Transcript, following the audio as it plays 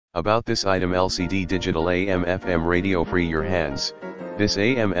About this item: LCD digital AM/FM radio, free your hands. This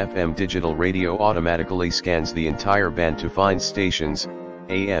AM/FM digital radio automatically scans the entire band to find stations,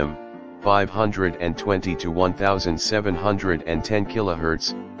 AM, 520 to 1710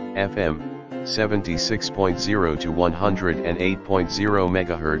 kHz, FM, 76.0 to 108.0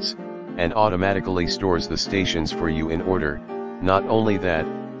 MHz, and automatically stores the stations for you in order. Not only that,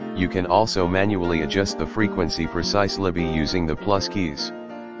 you can also manually adjust the frequency precisely by using the plus keys.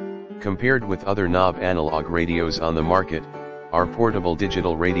 Compared with other knob analog radios on the market, our portable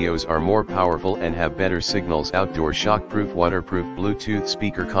digital radios are more powerful and have better signals. Outdoor shockproof, waterproof Bluetooth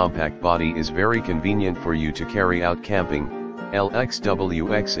speaker. Compact body is very convenient for you to carry out camping.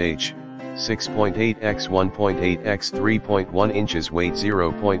 LXWXH, 6.8 x 1.8 x 3.1 inches, weight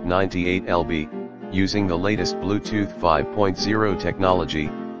 0.98 lb, using the latest Bluetooth 5.0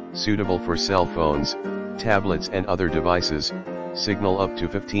 technology, suitable for cell phones, tablets and other devices. Signal up to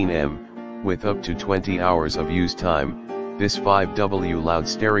 15 m, with up to 20 hours of use time. This 5W loud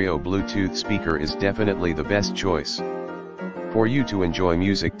stereo Bluetooth speaker is definitely the best choice for you to enjoy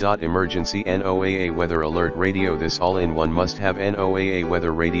music. Emergency NOAA weather alert radio. This all-in-one must-have NOAA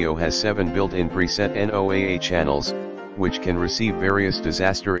weather radio has 7 built-in preset NOAA channels, which can receive various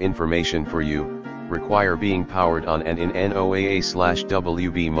disaster information for you, require being powered on and in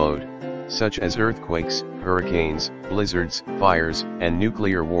NOAA/WB mode, such as earthquakes, hurricanes, blizzards, fires, and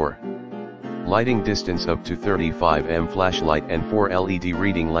nuclear war. Lighting distance up to 35 m. Flashlight and 4 LED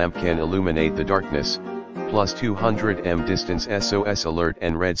reading lamp can illuminate the darkness, plus 200 m distance SOS alert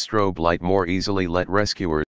and red strobe light more easily let rescuers